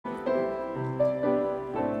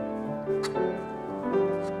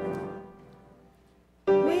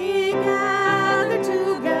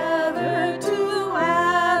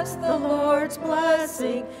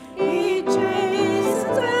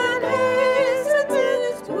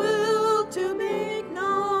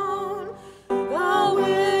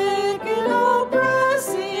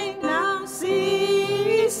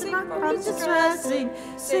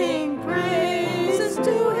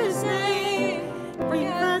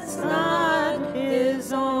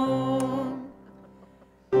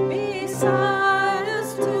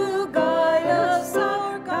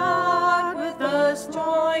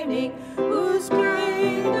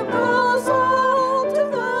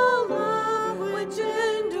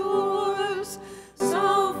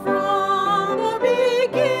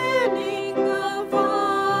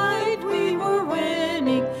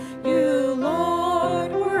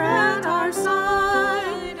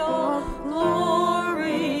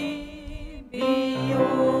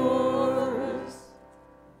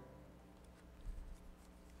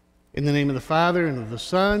In the name of the Father, and of the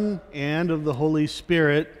Son, and of the Holy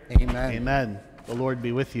Spirit. Amen. Amen. The Lord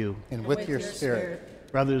be with you. And with your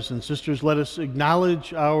spirit. Brothers and sisters, let us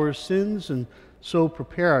acknowledge our sins and so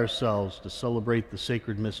prepare ourselves to celebrate the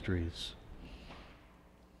sacred mysteries.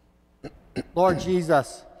 Lord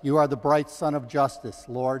Jesus, you are the bright sun of justice.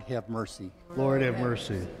 Lord, have mercy. Lord, have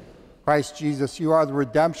mercy. Christ Jesus, you are the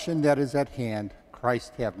redemption that is at hand.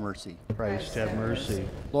 Christ, have mercy. Christ, have mercy.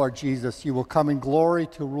 Lord Jesus, you will come in glory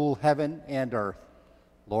to rule heaven and earth.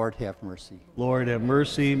 Lord, have mercy. Lord, have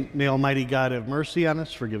mercy. May Almighty God have mercy on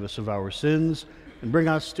us, forgive us of our sins, and bring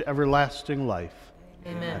us to everlasting life.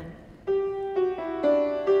 Amen.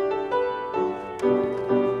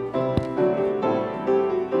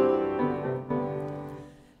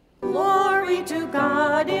 Glory to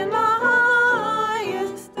God in the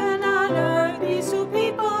highest, and on earth peace to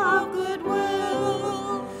people of good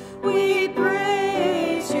will. We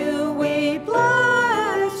praise you, we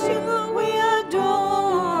bless you, we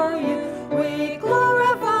adore you, we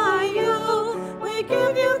glorify you, we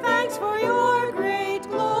give you thanks for your great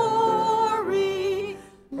glory.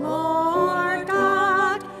 Lord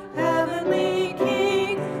God, heavenly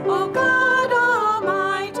King, O God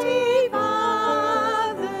Almighty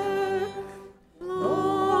Father,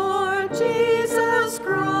 Lord Jesus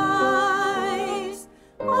Christ,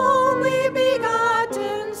 only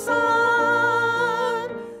begotten Son,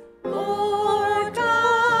 Lord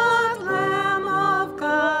God, Lamb of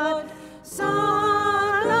God,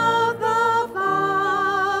 Son of the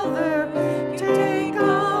Father, take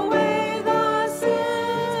away the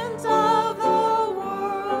sins of the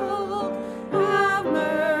world. Have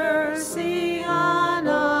mercy on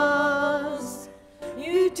us.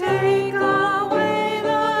 You take away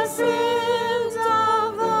the sins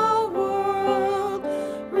of the world.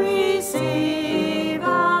 Receive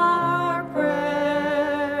our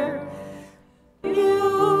prayer.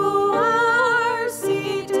 You are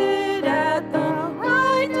seated at the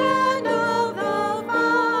right hand of the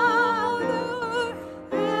Father.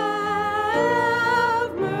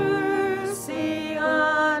 Have mercy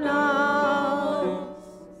on us.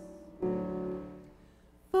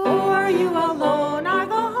 For you alone are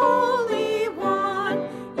the Holy One.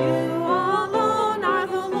 You alone are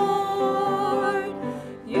the Lord.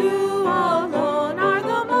 You alone are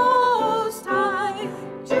the Most High.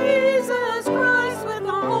 Jesus Christ with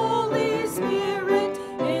the Holy Spirit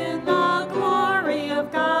in the glory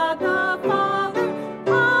of God the Father.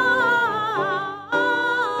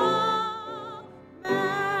 Amen.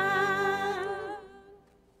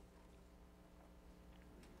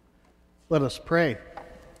 Let us pray.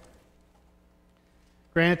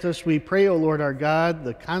 Grant us, we pray, O Lord our God,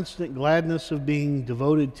 the constant gladness of being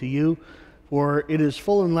devoted to you, for it is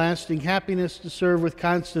full and lasting happiness to serve with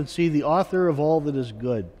constancy the author of all that is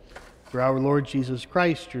good. Through our Lord Jesus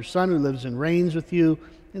Christ, your Son, who lives and reigns with you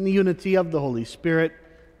in the unity of the Holy Spirit,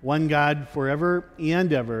 one God, forever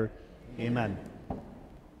and ever. Amen.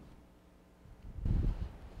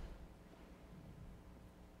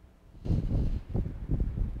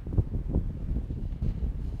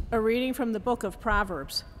 A reading from the book of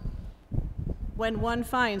Proverbs. When one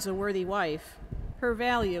finds a worthy wife, her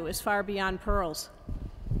value is far beyond pearls.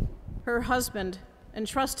 Her husband,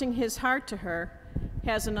 entrusting his heart to her,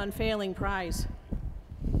 has an unfailing prize.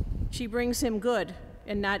 She brings him good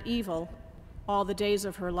and not evil all the days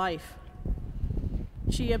of her life.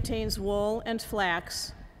 She obtains wool and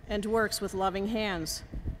flax and works with loving hands.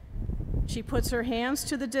 She puts her hands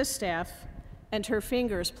to the distaff and her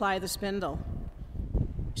fingers ply the spindle.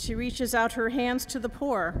 She reaches out her hands to the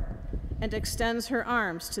poor and extends her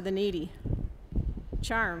arms to the needy.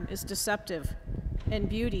 Charm is deceptive and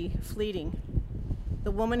beauty fleeting.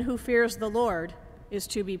 The woman who fears the Lord is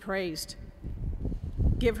to be praised.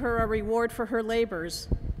 Give her a reward for her labors,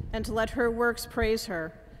 and let her works praise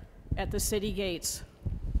her at the city gates.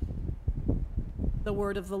 The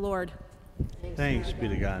word of the Lord. Thanks be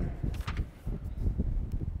to God.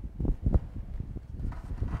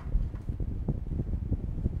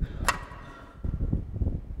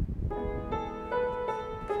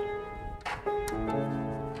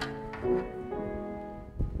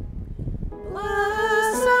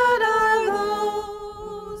 Blessed are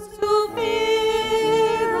those who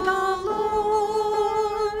fear the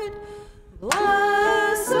Lord.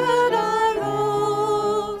 Blessed are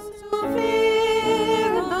those who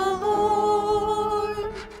fear the Lord.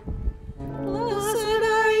 Blessed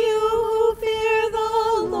are you who fear the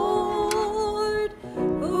Lord,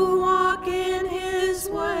 who walk in his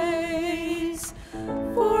ways.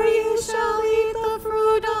 For you shall eat the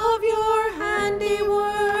fruit of your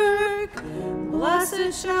handiwork.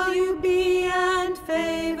 Blessed shall you be and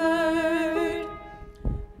favored.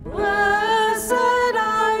 Blessed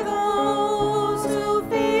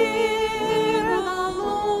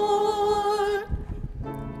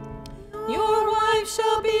life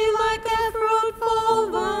shall be like a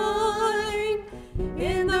fruitful vine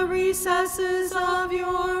in the recesses of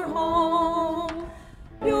your home.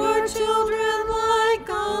 Your children like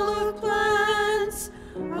olive plants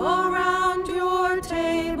around your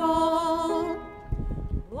table.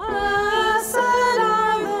 Blessed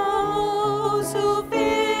are those who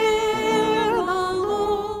fear the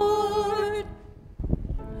Lord.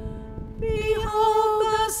 Behold,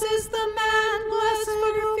 thus is the man blessed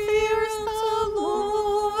who fears the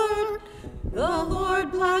Lord. The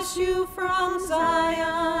Lord bless you from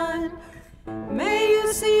Zion. May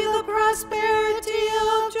you see the prosperity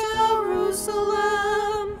of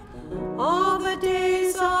Jerusalem all the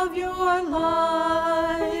days of your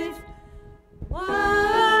life.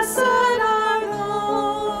 Blessed are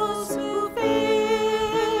those who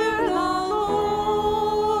fear the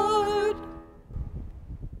Lord.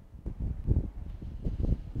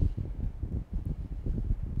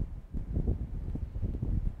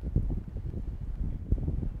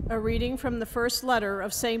 A reading from the first letter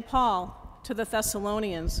of St. Paul to the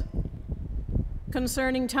Thessalonians.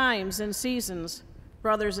 Concerning times and seasons,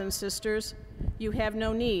 brothers and sisters, you have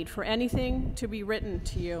no need for anything to be written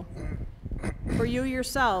to you. For you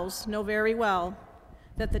yourselves know very well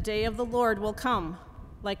that the day of the Lord will come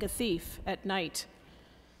like a thief at night.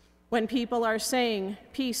 When people are saying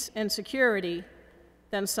peace and security,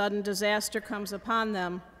 then sudden disaster comes upon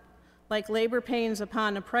them, like labor pains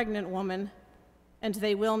upon a pregnant woman, and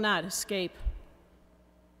they will not escape.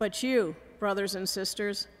 But you, brothers and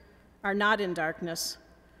sisters, are not in darkness,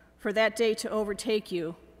 for that day to overtake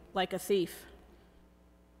you like a thief.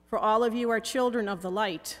 For all of you are children of the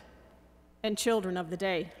light and children of the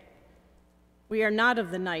day. We are not of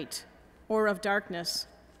the night or of darkness.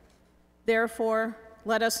 Therefore,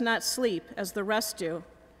 let us not sleep as the rest do,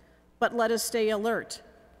 but let us stay alert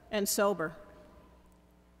and sober.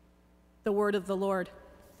 The word of the Lord.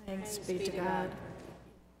 Thanks be to God.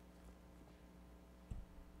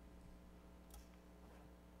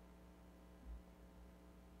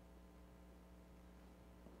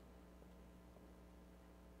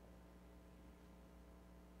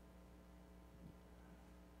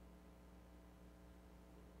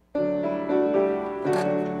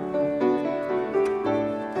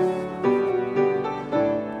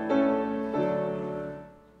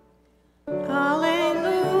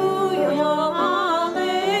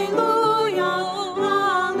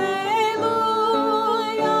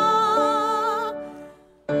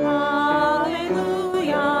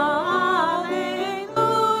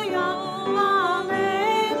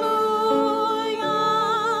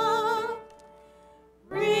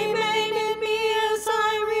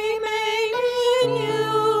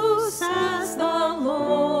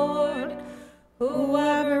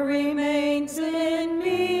 Whoever remains in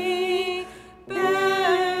me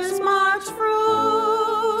bears much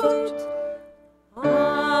fruit.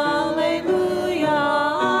 Alleluia,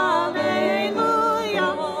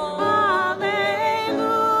 alleluia, alleluia.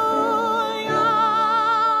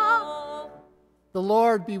 The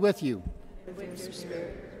Lord be with you. And with your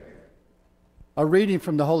spirit. A reading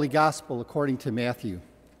from the Holy Gospel according to Matthew.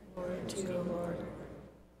 Glory to you, Lord.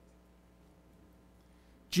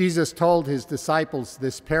 Jesus told his disciples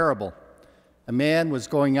this parable. A man was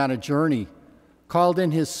going on a journey, called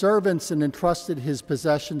in his servants and entrusted his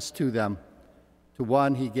possessions to them. To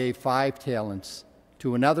one he gave 5 talents,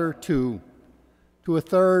 to another 2, to a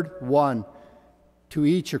third 1, to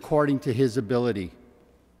each according to his ability.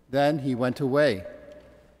 Then he went away.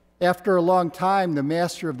 After a long time, the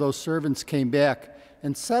master of those servants came back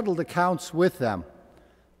and settled accounts with them.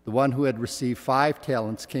 The one who had received 5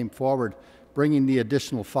 talents came forward, bringing the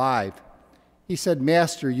additional 5. He said,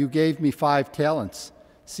 "Master, you gave me 5 talents.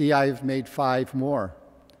 See, I have made 5 more."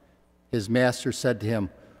 His master said to him,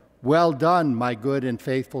 "Well done, my good and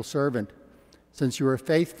faithful servant. Since you are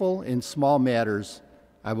faithful in small matters,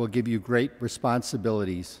 I will give you great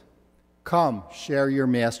responsibilities. Come, share your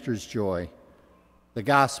master's joy." The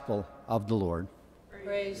Gospel of the Lord.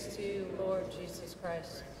 Praise to you, Lord Jesus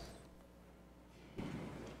Christ.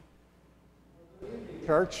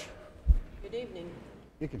 Church, Good evening.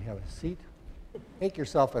 you can have a seat. Make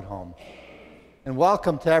yourself at home. And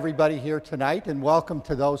welcome to everybody here tonight, and welcome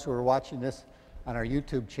to those who are watching this on our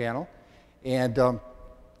YouTube channel. And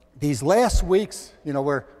these last weeks, you know,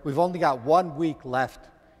 we've only got 1 week left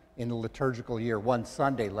in the liturgical year, 1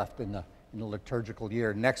 Sunday left in the liturgical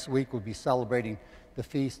year. Next week we'll be celebrating the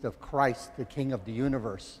feast of Christ, the King of the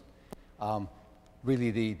universe.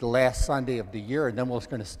 Really the last Sunday of the year, and then we're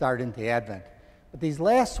going to start into Advent. But these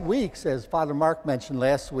last weeks, as Father Mark mentioned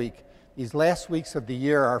last week, these last weeks of the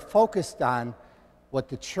year are focused on what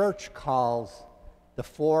the Church calls the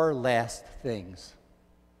four last things.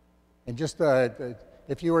 And just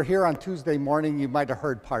if you were here on Tuesday morning, you might have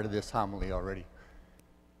heard part of this homily already.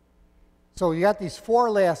 So you got these four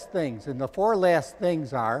last things, and the four last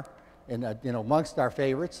things are, amongst our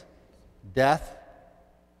favorites, death,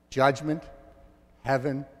 judgment,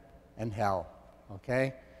 heaven, and hell.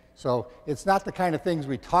 Okay? So it's not the kind of things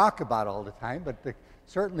we talk about all the time, but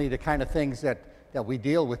certainly the kind of things that we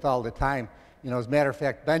deal with all the time. As a matter of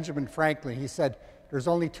fact, Benjamin Franklin, he said, there's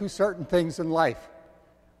only two certain things in life,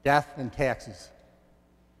 death and taxes.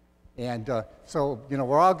 And so,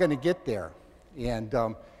 we're all going to get there. And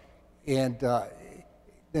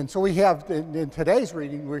so we have, in today's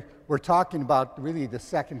reading, we're talking about really the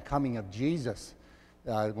second coming of Jesus,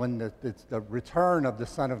 when the return of the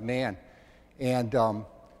Son of Man.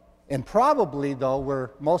 And probably, though,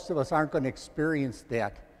 most of us aren't going to experience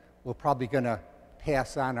that. We're probably going to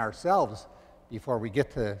pass on ourselves before we get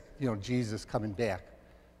to, Jesus coming back.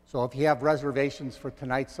 So if you have reservations for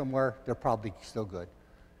tonight somewhere, they're probably still good.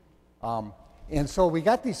 And so we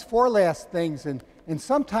got these four last things, and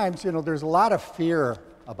sometimes, there's a lot of fear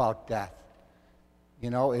about death. As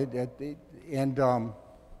a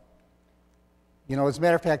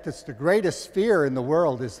matter of fact, it's the greatest fear in the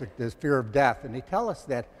world is the fear of death. And they tell us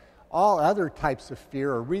that all other types of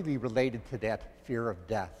fear are really related to that fear of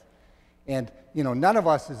death. And, none of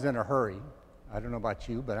us is in a hurry. I don't know about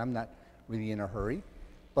you, but I'm not really in a hurry.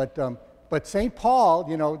 But St. Paul,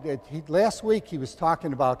 last week he was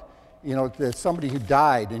talking about, somebody who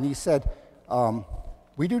died, and he said,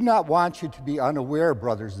 we do not want you to be unaware,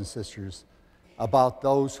 brothers and sisters, about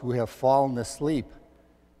those who have fallen asleep,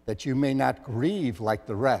 that you may not grieve like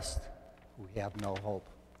the rest who have no hope.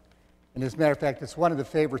 And as a matter of fact, it's one of the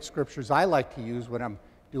favorite scriptures I like to use when I'm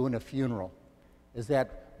doing a funeral, is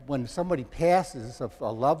that when somebody passes,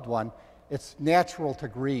 a loved one, it's natural to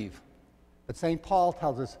grieve. But St. Paul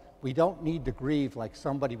tells us we don't need to grieve like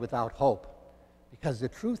somebody without hope, because the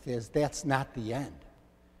truth is that's not the end.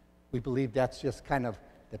 We believe that's just kind of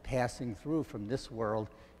the passing through from this world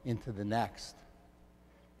into the next.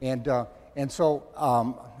 And so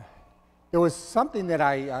there was something that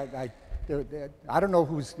I don't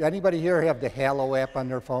know anybody here have the Hallow app on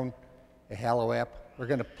their phone? The Hallow app? We're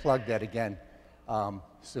going to plug that again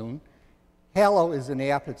soon. Hallow is an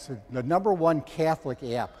app, it's the #1 Catholic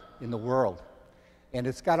app in the world. And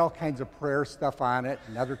it's got all kinds of prayer stuff on it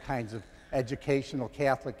and other kinds of educational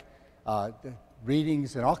Catholic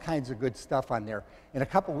readings and all kinds of good stuff on there. And a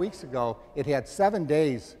couple weeks ago, it had 7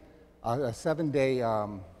 days, a 7-day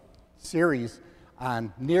series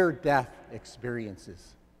on near-death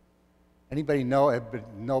experiences. Anybody know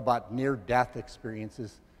about near-death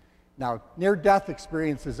experiences? Now, near-death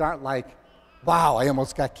experiences aren't like, wow, I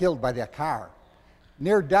almost got killed by that car.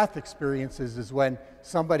 Near-death experiences is when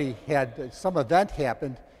somebody had some event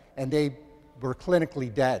happened and they were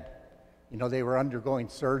clinically dead. They were undergoing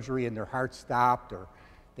surgery and their heart stopped, or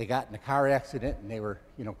they got in a car accident and they were,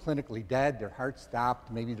 clinically dead. Their heart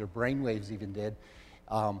stopped. Maybe their brain waves even did.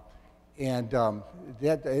 But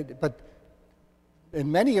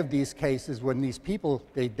in many of these cases, when these people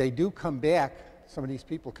they do come back, some of these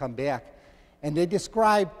people come back, and they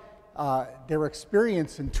describe their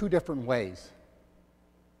experience in two different ways.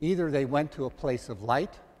 Either they went to a place of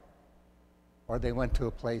light, or they went to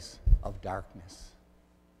a place of darkness.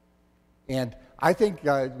 And I think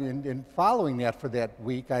in following that for that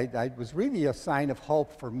week, I was really a sign of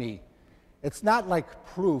hope for me. It's not like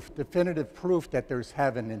definitive proof that there's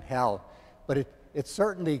heaven and hell, but it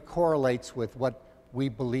certainly correlates with what we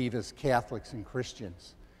believe as Catholics and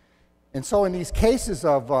Christians. And so in these cases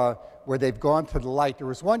of where they've gone to the light, there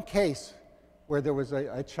was one case where there was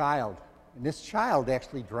a child, and this child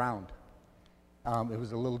actually drowned. It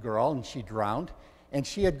was a little girl, and she drowned, and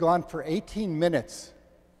she had gone for 18 minutes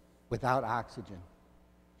without oxygen.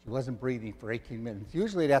 She wasn't breathing for 18 minutes.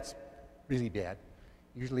 Usually that's really bad.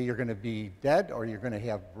 Usually you're going to be dead or you're going to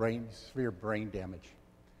have severe brain damage.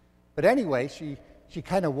 But anyway, she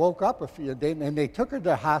kind of woke up and they took her to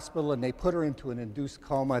the hospital and they put her into an induced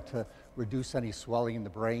coma to reduce any swelling in the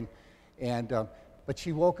brain. But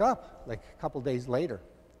she woke up like a couple days later,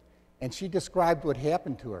 and she described what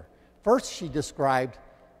happened to her. First, she described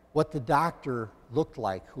what the doctor looked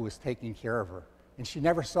like who was taking care of her. And she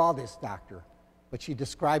never saw this doctor, but she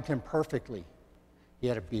described him perfectly. He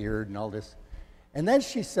had a beard and all this. And then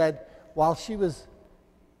she said, while she was,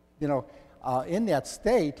 in that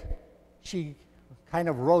state, she kind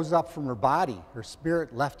of rose up from her body. Her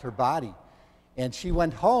spirit left her body. And she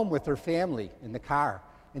went home with her family in the car.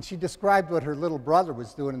 And she described what her little brother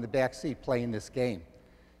was doing in the back seat playing this game.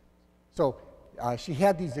 So she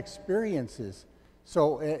had these experiences.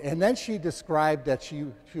 So, and then she described that she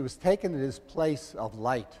was taken to this place of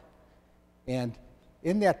light. And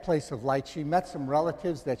in that place of light, she met some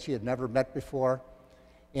relatives that she had never met before,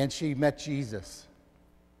 and she met Jesus.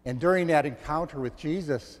 And during that encounter with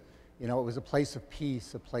Jesus, it was a place of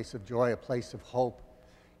peace, a place of joy, a place of hope.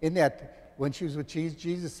 In that, when she was with Jesus,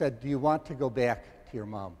 Jesus said, "Do you want to go back to your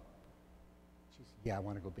mom?" She said, "Yeah, I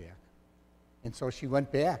want to go back." And so she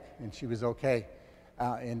went back, and she was okay.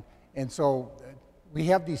 And so we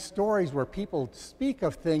have these stories where people speak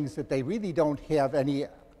of things that they really don't have any,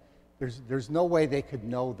 there's no way they could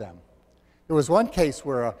know them. There was one case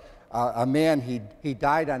where a man, he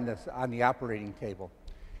died on the operating table,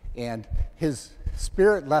 and his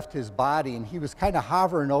spirit left his body, and he was kind of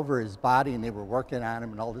hovering over his body, and they were working on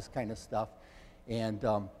him and all this kind of stuff. And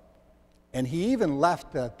he even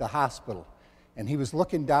left the hospital, and he was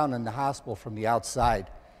looking down on the hospital from the outside.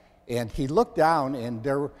 And he looked down, and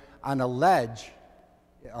there on a ledge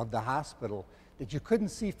of the hospital that you couldn't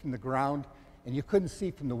see from the ground and you couldn't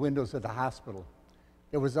see from the windows of the hospital,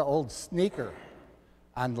 there was an old sneaker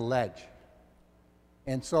on the ledge.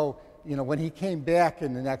 And so, when he came back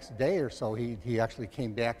in the next day or so, he actually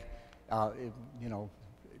came back,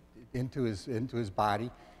 into his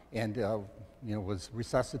body, and was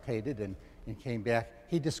resuscitated and came back.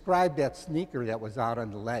 He described that sneaker that was out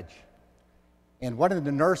on the ledge. And one of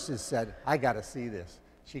the nurses said, "I got to see this."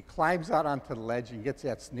 She climbs out onto the ledge and gets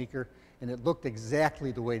that sneaker, and it looked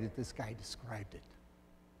exactly the way that this guy described it.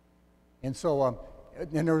 And so,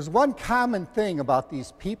 and there was one common thing about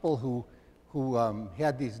these people who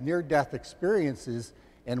had these near-death experiences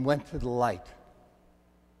and went to the light,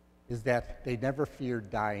 is that they never feared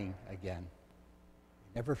dying again.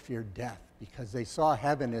 They never feared death, because they saw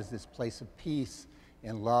heaven as this place of peace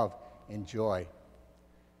and love and joy.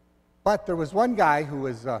 But there was one guy who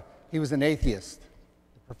was he was an atheist,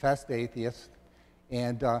 a professed atheist,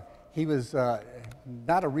 and he was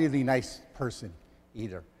not a really nice person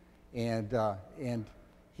either. And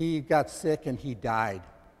he got sick and he died.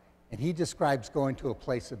 And he describes going to a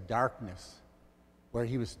place of darkness where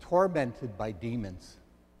he was tormented by demons.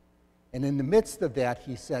 And in the midst of that,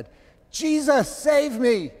 he said, "Jesus, save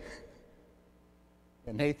me!"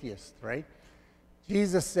 An atheist, right?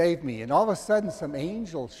 "Jesus, save me." And all of a sudden, some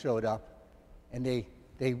angels showed up, and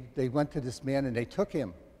they went to this man, and they took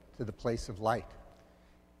him to the place of light.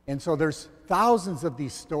 And so there's thousands of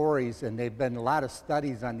these stories, and there've been a lot of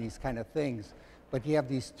studies on these kind of things. But you have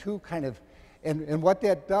these two kind of, and what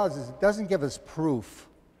that does is it doesn't give us proof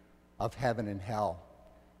of heaven and hell,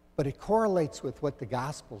 but it correlates with what the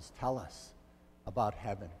Gospels tell us about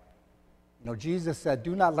heaven. Jesus said,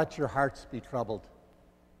 "Do not let your hearts be troubled.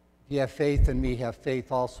 If you have faith in me, have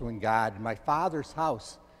faith also in God. In my Father's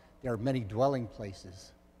house, there are many dwelling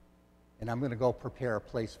places, and I'm going to go prepare a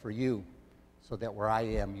place for you, so that where I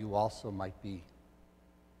am, you also might be."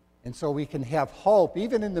 And so we can have hope,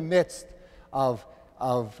 even in the midst of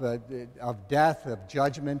death, of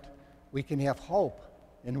judgment. We can have hope.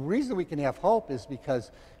 And the reason we can have hope is because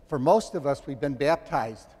for most of us, we've been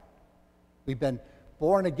baptized. We've been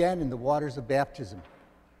born again in the waters of baptism.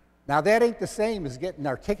 Now, that ain't the same as getting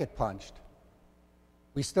our ticket punched.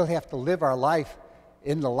 We still have to live our life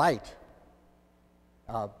in the light.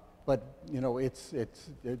 But it's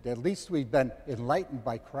at least we've been enlightened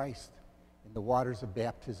by Christ in the waters of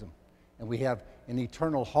baptism. And we have an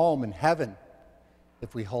eternal home in heaven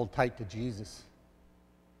if we hold tight to Jesus.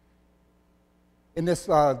 In this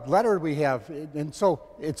letter we have, and so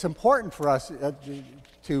it's important for us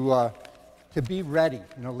to be ready.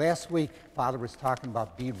 Last week, Father was talking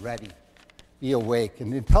about be ready, be awake,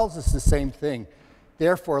 and it tells us the same thing.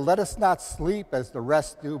 "Therefore, let us not sleep as the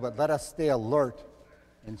rest do, but let us stay alert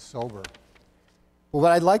and sober." Well,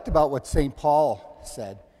 what I liked about what St. Paul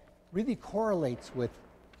said really correlates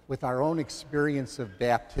with our own experience of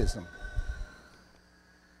baptism.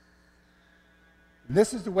 And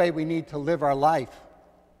this is the way we need to live our life,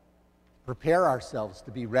 prepare ourselves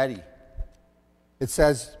to be ready. It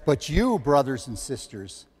says, "But you, brothers and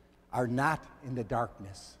sisters, are not in the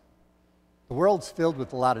darkness." The world's filled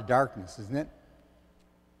with a lot of darkness, isn't it?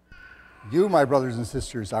 "You, my brothers and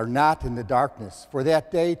sisters, are not in the darkness, for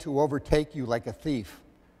that day to overtake you like a thief.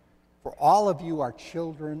 For all of you are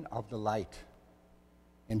children of the light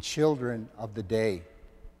and children of the day.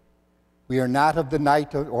 We are not of the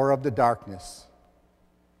night or of the darkness."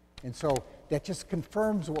 And so that just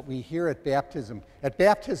confirms what we hear at baptism. At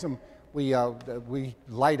baptism, we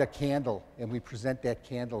light a candle, and we present that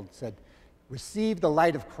candle and said, "Receive the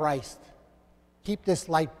light of Christ. Keep this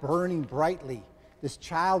light burning brightly. This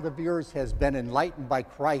child of yours has been enlightened by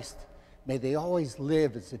Christ. May they always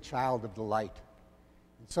live as a child of the light."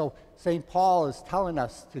 And So St. Paul is telling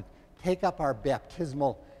us to take up our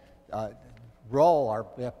baptismal role, our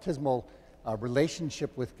baptismal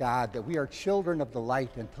relationship with God, that we are children of the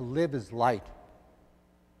light and to live as light.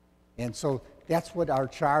 And so that's what our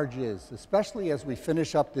charge is, especially as we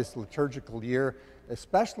finish up this liturgical year,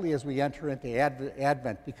 especially as we enter into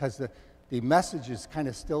Advent, because the message is kind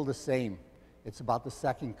of still the same. It's about the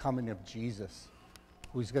second coming of Jesus,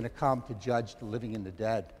 who's going to come to judge the living and the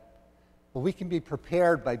dead. But we can be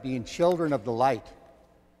prepared by being children of the light.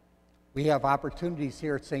 We have opportunities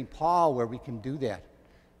here at St. Paul where we can do that.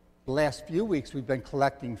 The last few weeks we've been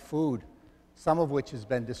collecting food, some of which has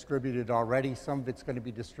been distributed already. Some of it's going to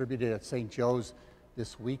be distributed at St. Joe's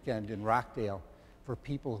this weekend in Rockdale for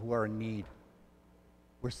people who are in need.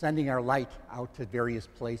 We're sending our light out to various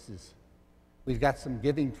places. We've got some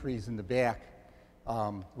giving trees in the back,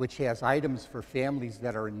 which has items for families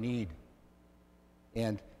that are in need.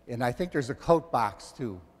 And I think there's a coat box,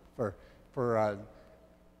 too, for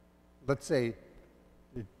let's say,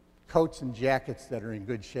 the coats and jackets that are in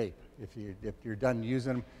good shape. If you're done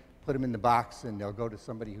using them, put them in the box, and they'll go to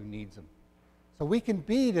somebody who needs them. So we can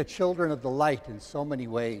be the children of the light in so many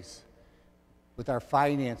ways, with our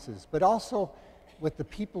finances, but also with the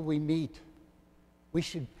people we meet. We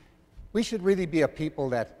should really be a people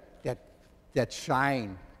that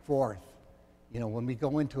shine forth. You know, when we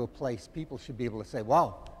go into a place, people should be able to say,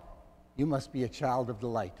 wow, you must be a child of the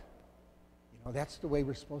light. You know, that's the way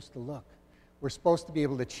we're supposed to look. We're supposed to be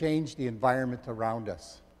able to change the environment around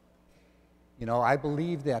us. You know, I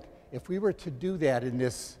believe that if we were to do that in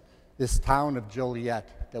this town of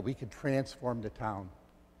Joliet, that we could transform the town.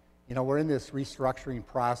 You know, we're in this restructuring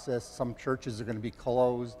process. Some churches are going to be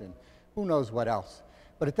closed, and who knows what else.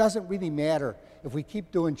 But it doesn't really matter. If we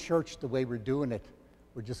keep doing church the way we're doing it,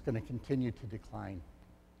 we're just going to continue to decline.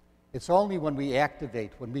 It's only when we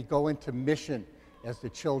activate, when we go into mission as the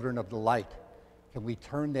children of the light, can we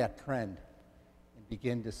turn that trend and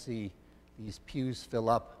begin to see these pews fill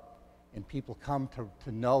up and people come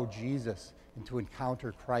to know Jesus and to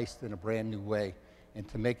encounter Christ in a brand new way and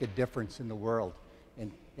to make a difference in the world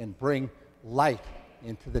and bring light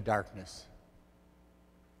into the darkness.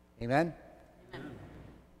 Amen? Amen.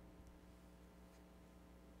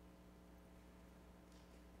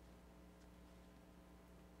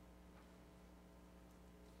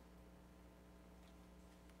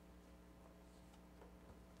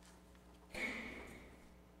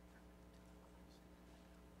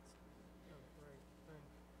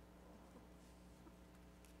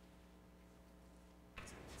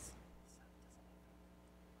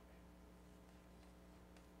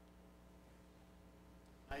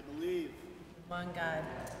 I believe one God,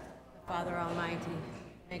 the Father Almighty,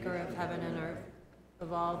 maker of heaven and earth,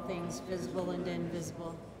 of all things visible and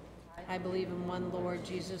invisible. I believe in one Lord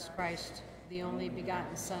Jesus Christ, the only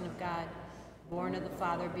begotten Son of God, born of the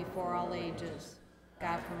Father before all ages,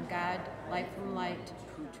 God from God, light from light,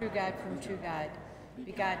 true God from true God,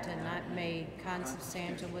 begotten, not made,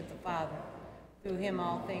 consubstantial with the Father. Through him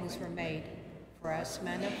all things were made. For us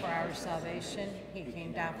men and for our salvation, he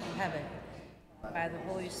came down from heaven. By the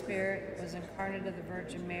Holy Spirit, was incarnate of the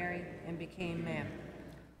Virgin Mary, and became man.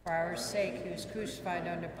 For our sake, he was crucified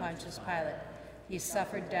under Pontius Pilate. He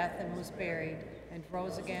suffered death and was buried, and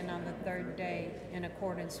rose again on the third day in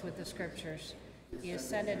accordance with the Scriptures. He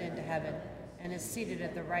ascended into heaven, and is seated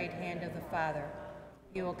at the right hand of the Father.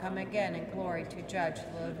 He will come again in glory to judge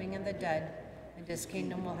the living and the dead, and his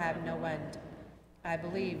kingdom will have no end. I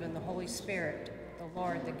believe in the Holy Spirit, the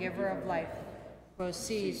Lord, the giver of life,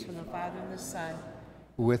 proceeds from the Father and the Son,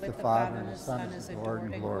 who with the Father and the Son is adored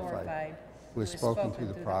and glorified, who has spoken through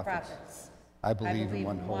the prophets. I believe in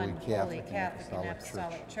one holy Catholic and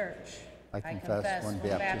apostolic church. I confess one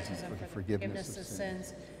baptism for the forgiveness of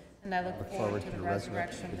sins, and I look forward to the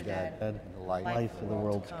resurrection of the dead and the life of the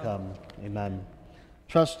world to come. Amen.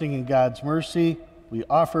 Trusting in God's mercy, we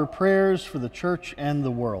offer prayers for the church and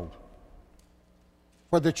the world.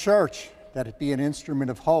 For the church, that it be an instrument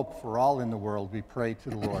of hope for all in the world, we pray to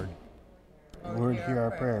the Lord. Lord, hear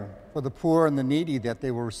our prayer. For the poor and the needy, that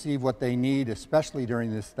they will receive what they need, especially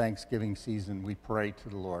during this Thanksgiving season, we pray to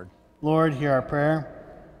the Lord. Lord, hear our prayer.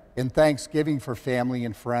 In thanksgiving for family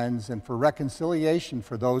and friends, and for reconciliation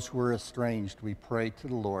for those who are estranged, we pray to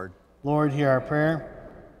the Lord. Lord, hear our prayer.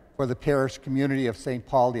 For the parish community of St.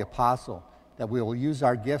 Paul the Apostle, that we will use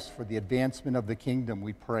our gifts for the advancement of the kingdom,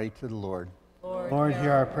 we pray to the Lord. Lord,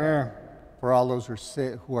 hear our prayer. For all those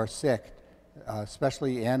who are sick,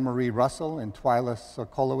 especially Anne-Marie Russell and Twyla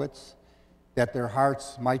Sokolowitz, that their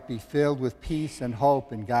hearts might be filled with peace and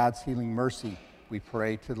hope in God's healing mercy, we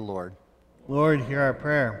pray to the Lord. Lord, hear our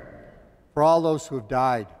prayer. For all those who have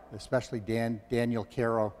died, especially Daniel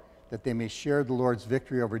Caro, that they may share the Lord's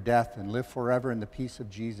victory over death and live forever in the peace of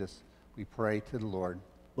Jesus. We pray to the Lord.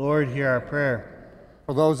 Lord, hear our prayer.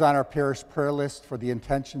 For those on our parish prayer list, for the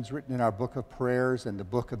intentions written in our book of prayers and the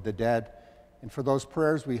book of the dead, and for those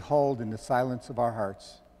prayers we hold in the silence of our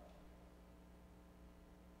hearts,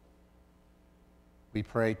 we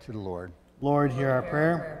pray to the Lord. Lord, hear our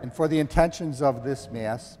prayer. And for the intentions of this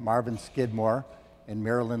Mass, Marvin Skidmore and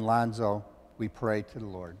Marilyn Lonzo, we pray to the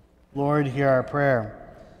Lord. Lord, hear our prayer.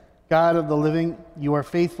 God of the living, you are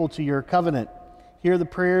faithful to your covenant. Hear the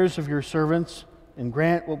prayers of your servants and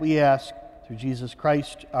grant what we ask through Jesus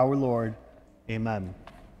Christ our Lord. Amen.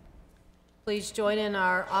 Please join in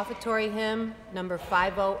our offertory hymn, number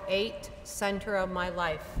 508, Center of My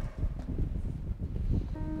Life.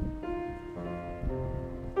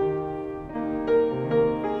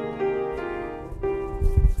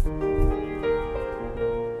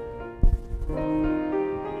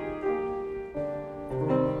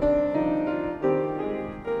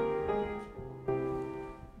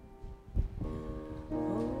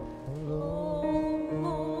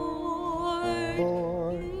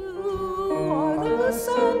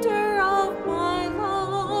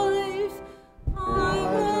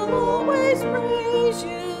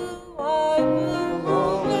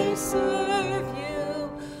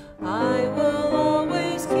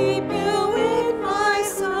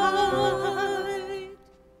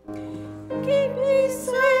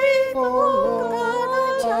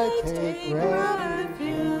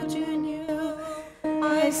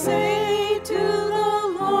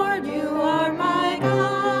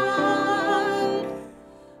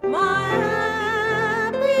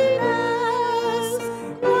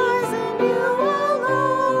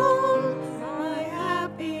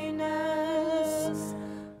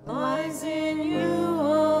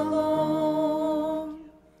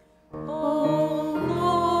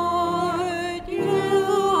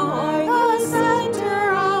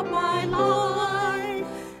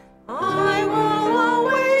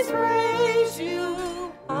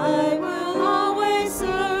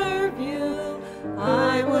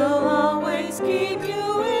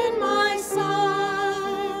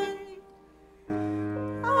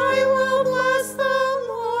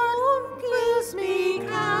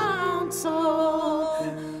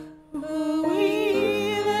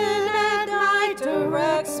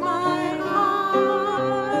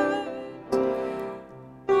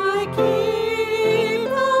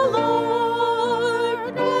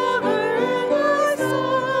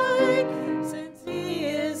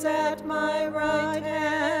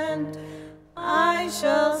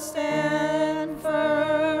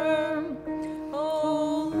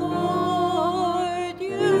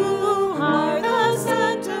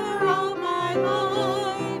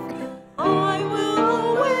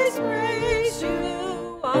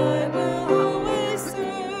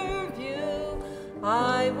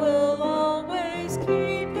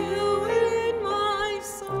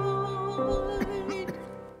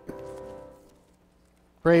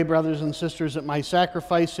 Pray, brothers and sisters, that my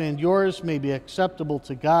sacrifice and yours may be acceptable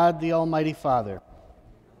to God, the Almighty Father.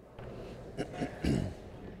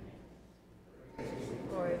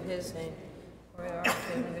 Glory of his name, glory of our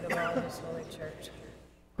King, and of all his holy church.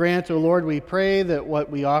 Grant, O Lord, we pray, that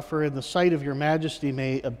what we offer in the sight of your majesty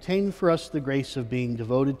may obtain for us the grace of being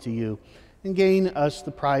devoted to you and gain us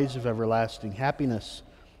the prize of everlasting happiness.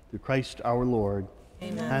 Through Christ our Lord.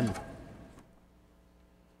 Amen.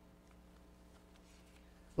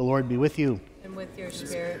 The Lord be with you. And with your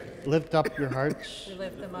spirit, Lift up your hearts. we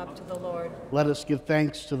lift them up to the Lord. Let us give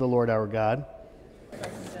thanks to the Lord our God.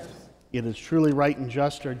 It is truly right and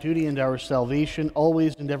just, our duty and our salvation,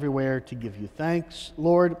 always and everywhere to give you thanks,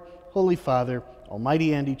 Lord, Holy Father,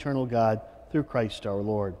 Almighty and eternal God, through Christ our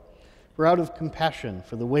Lord. For out of compassion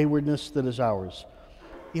for the waywardness that is ours,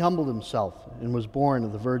 he humbled himself and was born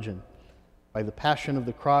of the Virgin. By the passion of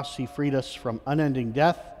the cross, he freed us from unending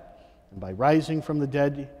death, and by rising from the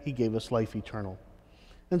dead, he gave us life eternal.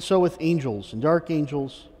 And so with angels and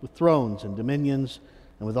archangels, with thrones and dominions,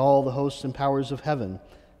 and with all the hosts and powers of heaven,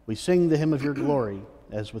 we sing the hymn of your glory,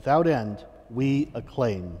 as without end we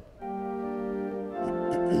acclaim.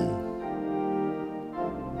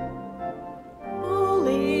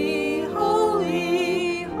 Holy,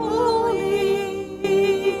 holy, holy,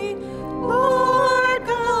 Lord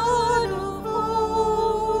God of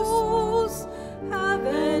hosts,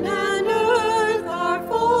 heaven and earth are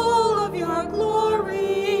full of your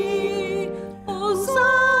glory.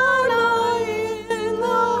 Hosanna in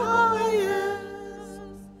the highest.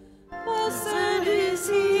 Blessed is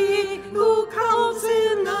he who comes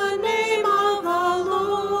in the name of the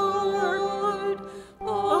Lord.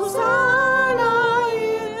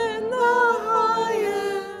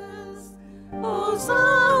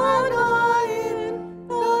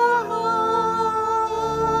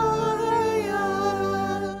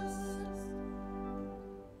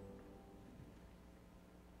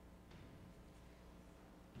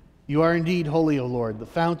 You are indeed holy, O Lord, the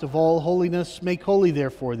fount of all holiness. Make holy,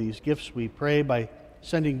 therefore, these gifts, we pray, by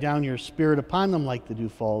sending down your Spirit upon them like the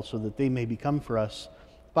dewfall, so that they may become for us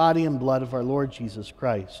body and blood of our Lord Jesus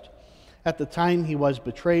Christ. At the time he was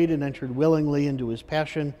betrayed and entered willingly into his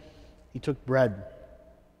passion, he took bread,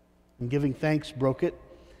 and giving thanks, broke it,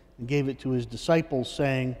 and gave it to his disciples,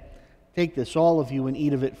 saying, "Take this, all of you, and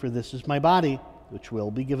eat of it, for this is my body, which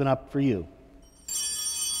will be given up for you."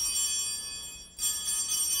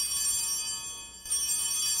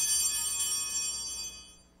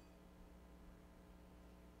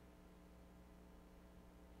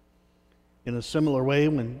 In a similar way,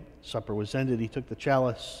 when supper was ended, he took the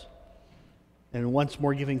chalice, and once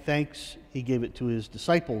more giving thanks, he gave it to his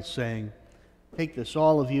disciples, saying, "Take this,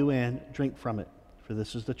 all of you, and drink from it, for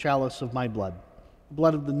this is the chalice of my blood, the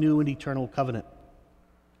blood of the new and eternal covenant,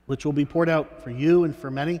 which will be poured out for you and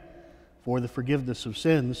for many for the forgiveness of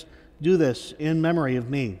sins. Do this in memory of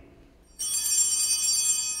me."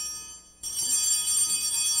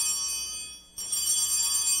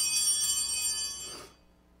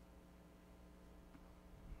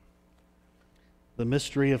 The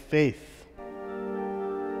mystery of faith.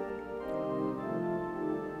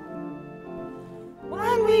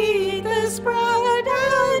 When we eat this bread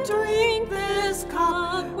and drink this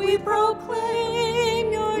cup, we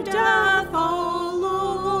proclaim your death, O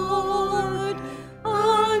Lord,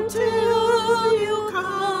 until you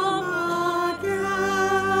come again.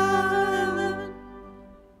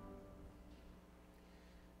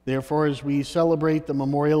 Therefore, as we celebrate the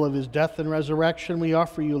memorial of his death and resurrection, we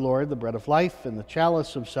offer you, Lord, the bread of life and the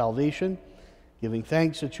chalice of salvation, giving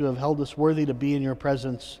thanks that you have held us worthy to be in your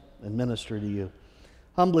presence and minister to you.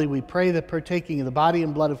 Humbly we pray that, partaking of the body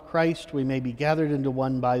and blood of Christ, we may be gathered into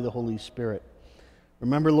one by the Holy Spirit.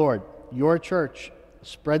 Remember, Lord, your church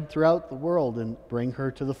spread throughout the world and bring her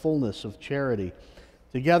to the fullness of charity.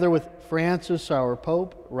 Together with Francis, our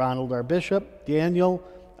Pope, Ronald, our Bishop, Daniel,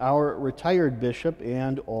 our retired bishop,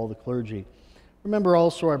 and all the clergy. Remember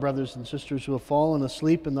also our brothers and sisters who have fallen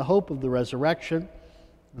asleep in the hope of the resurrection,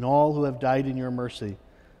 and all who have died in your mercy.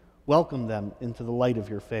 Welcome them into the light of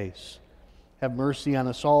your face. Have mercy on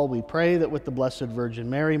us all, we pray, that with the Blessed Virgin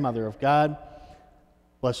Mary, Mother of God,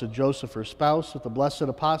 Blessed Joseph, her spouse, with the blessed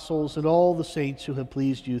apostles, and all the saints who have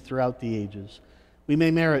pleased you throughout the ages, we may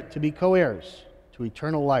merit to be co-heirs to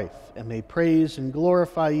eternal life, and may praise and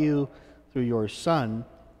glorify you through your Son,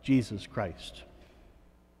 Jesus Christ.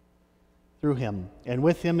 Through him, and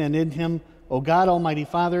with him, and in him, O God, Almighty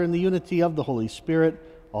Father, in the unity of the Holy Spirit,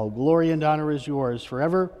 all glory and honor is yours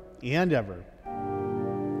forever and ever. Amen.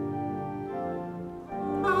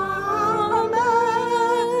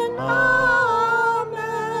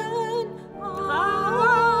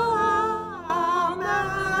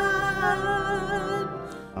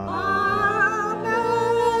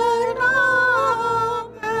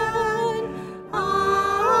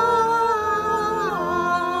 Amen.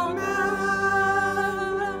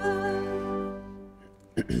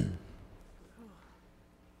 Amen.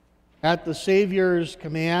 At the Savior's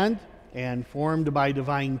command, and formed by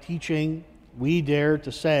divine teaching, we dare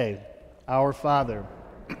to say, Our Father,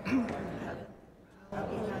 Hallowed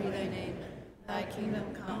be thy name. Thy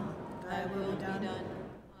kingdom come. Thy will be done on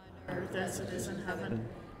earth as it is in heaven.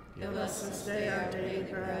 Give us this day our daily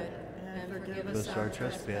bread, and forgive us our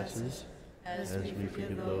trespasses, as we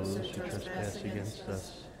forgive those who trespass against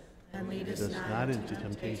us. And lead us not into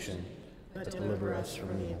temptation, but deliver us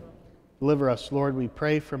from evil. deliver us, Lord, we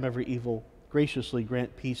pray, from every evil. Graciously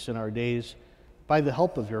grant peace in our days. By the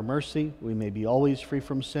help of your mercy, we may be always free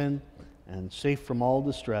from sin and safe from all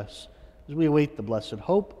distress, as we await the blessed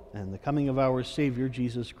hope and the coming of our Savior,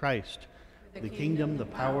 Jesus Christ. The kingdom, the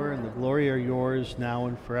power, and the glory are yours now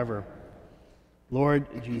and forever. Lord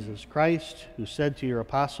Jesus Christ, who said to your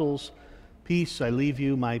apostles, Peace I leave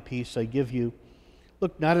you, my peace I give you,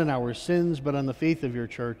 look not on our sins, but on the faith of your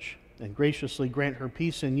church, and graciously grant her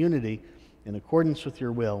peace and unity in accordance with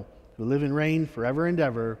your will, who live and reign forever and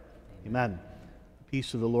ever. Amen. The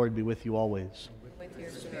peace of the Lord be with you always. With your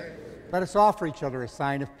spirit. Let us offer each other a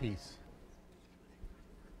sign of peace.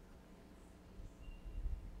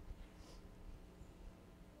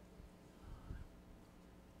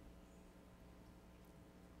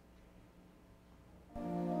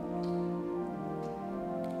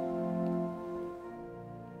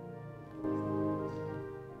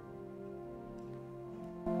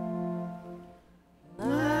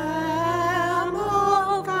 Lamb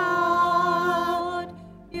of God,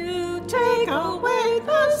 you take away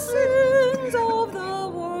the sins of the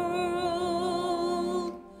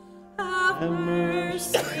world. Have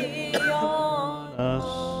mercy on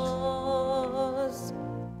us.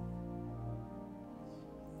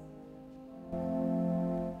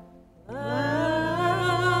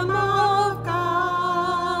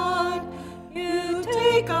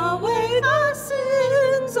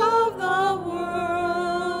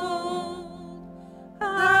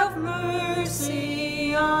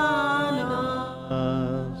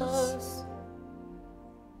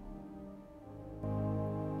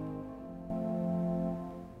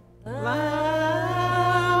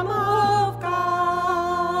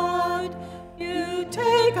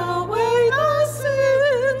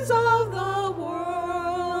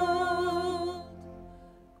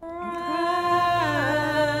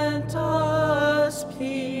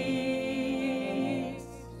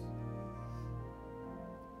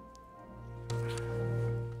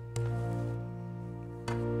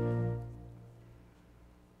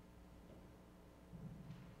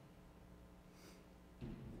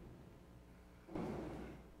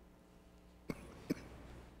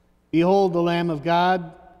 Behold the Lamb of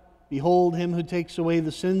God. Behold him who takes away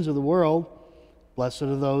the sins of the world. Blessed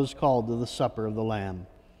are those called to the supper of the Lamb.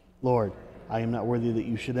 Lord, I am not worthy that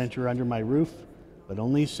you should enter under my roof, but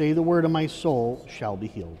only say the word, and my soul shall be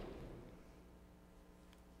healed.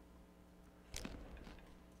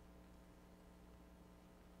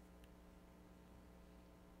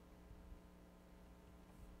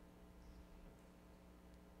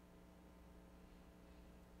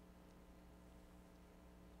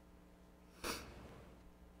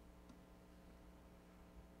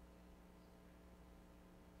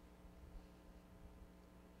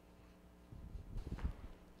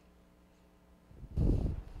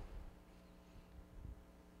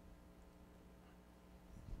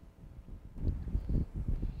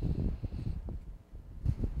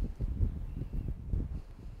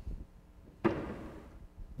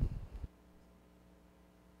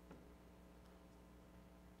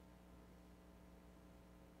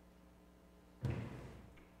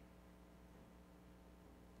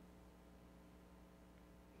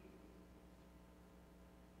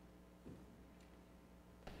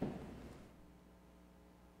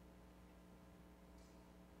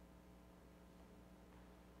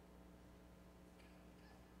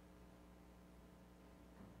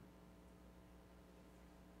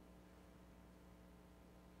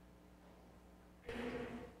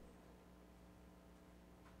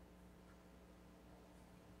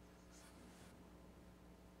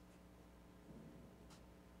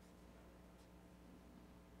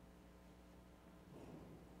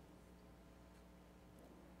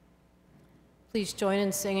 Please join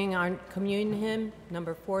in singing our communion hymn,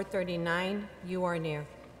 number 439, You Are Near.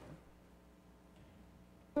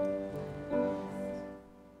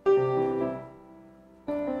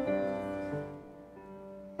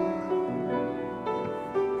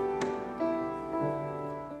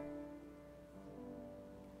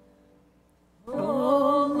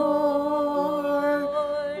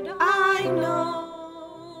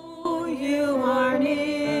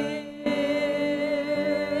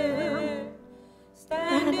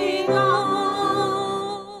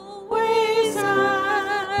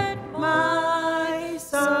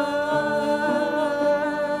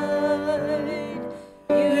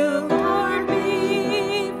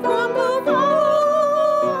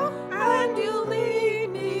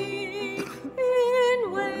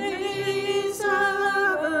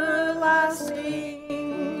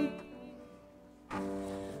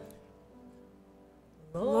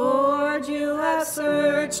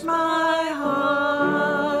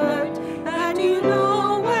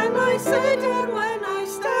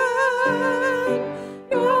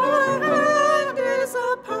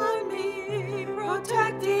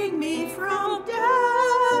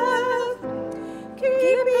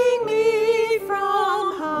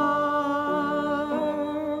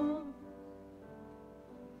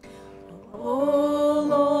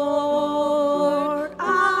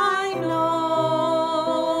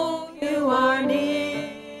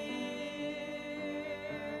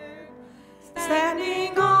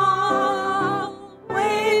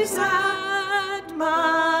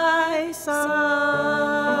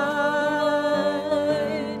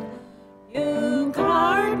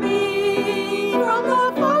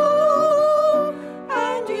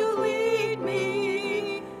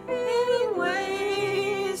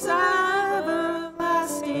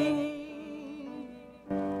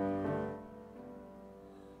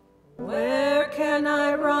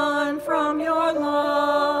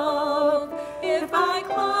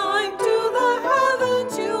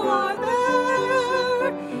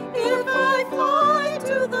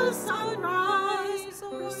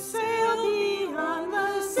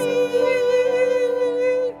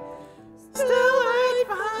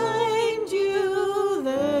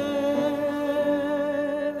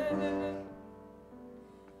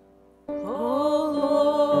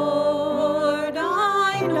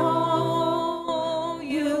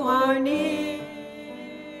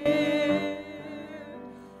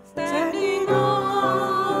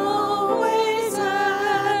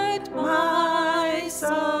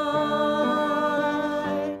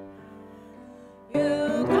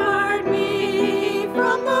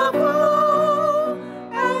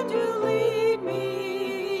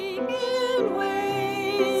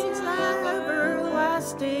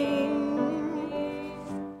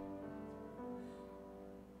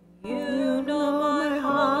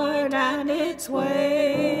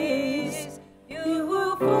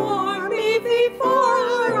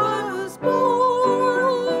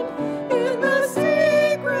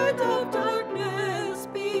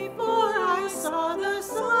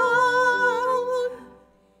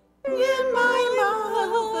 In my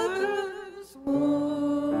mother's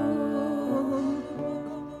womb.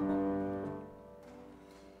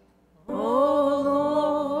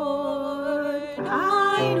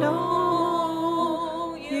 I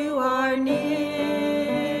know you are near,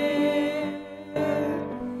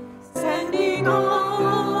 standing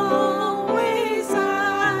always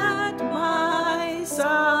at my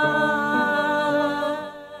side.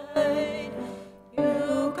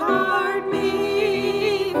 You guard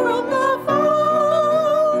me from the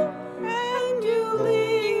foe, and you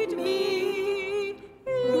lead me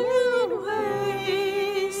in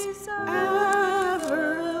ways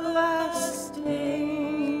everlasting.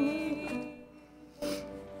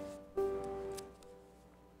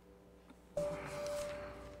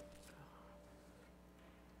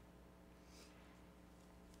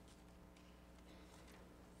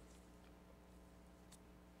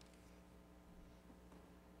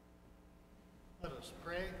 Let us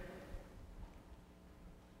pray.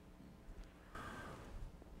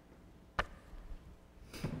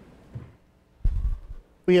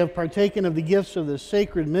 We have partaken of the gifts of this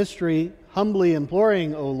sacred mystery, humbly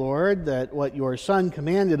imploring, O Lord, that what your Son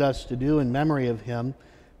commanded us to do in memory of him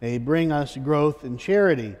may bring us growth in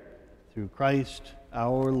charity. Through Christ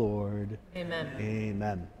our Lord. Amen.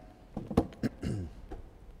 Amen. We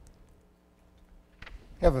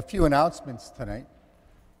have a few announcements tonight.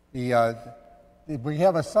 We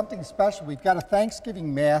have something special. We've got a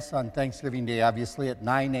Thanksgiving Mass on Thanksgiving Day, obviously, at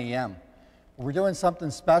 9 a.m. We're doing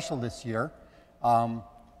something special this year.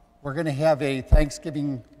 We're going to have a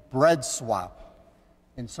Thanksgiving bread swap.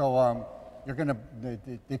 And so you're going to,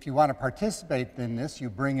 if you want to participate in this,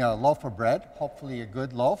 you bring a loaf of bread, hopefully a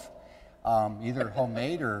good loaf, either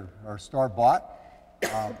homemade or store-bought.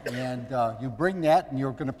 And you bring that and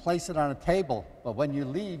you're going to place it on a table. But when you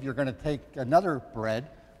leave, you're going to take another bread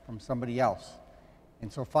from somebody else.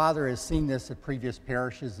 And so Father has seen this at previous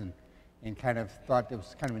parishes and kind of thought it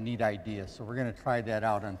was kind of a neat idea. So we're going to try that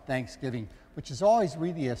out on Thanksgiving, which is always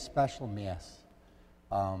really a special Mass.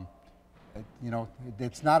 You know,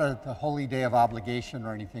 it's not a holy day of obligation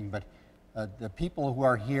or anything, but the people who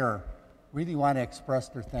are here really want to express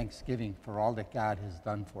their thanksgiving for all that God has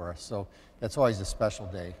done for us. So that's always a special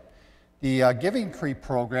day. The Giving Tree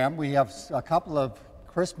program, we have a couple of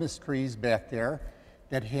Christmas trees back there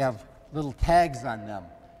that have little tags on them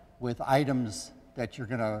with items that you're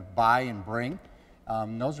going to buy and bring.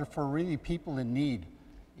 Those are for really people in need.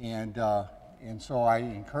 And so I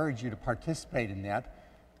encourage you to participate in that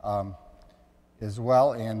as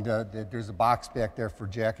well. And there's a box back there for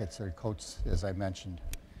jackets or coats, as I mentioned.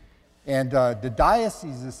 And the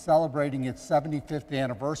diocese is celebrating its 75th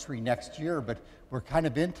anniversary next year, but we're kind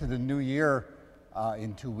of into the new year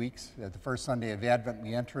in 2 weeks. At the first Sunday of Advent,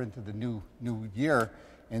 we enter into the new year.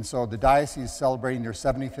 And so the diocese is celebrating their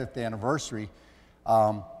 75th anniversary.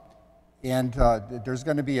 There's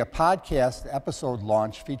going to be a podcast episode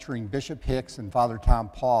launch featuring Bishop Hicks and Father Tom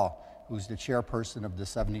Paul, who's the chairperson of the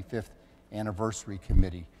 75th Anniversary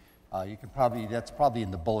Committee. That's probably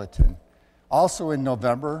in the bulletin. Also in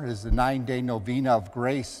November is the 9-day Novena of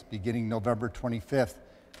Grace, beginning November 25th,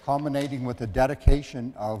 culminating with the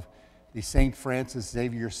dedication of the St. Francis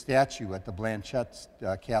Xavier statue at the Blanchette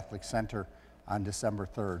Catholic Center on December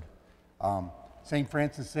 3rd. St.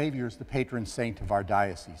 Francis Xavier is the patron saint of our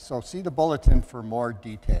diocese. So see the bulletin for more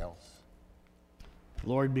details.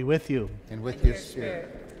 Lord be with you. And with your spirit.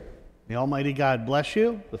 May Almighty God bless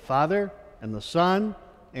you, the Father, and the Son,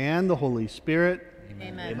 and the Holy Spirit.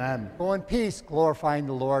 Amen. Amen. Go in peace, glorifying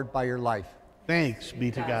the Lord by your life. Thanks be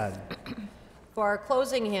to God. For our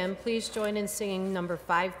closing hymn, please join in singing number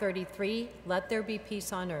 533, Let There Be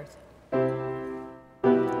Peace on Earth.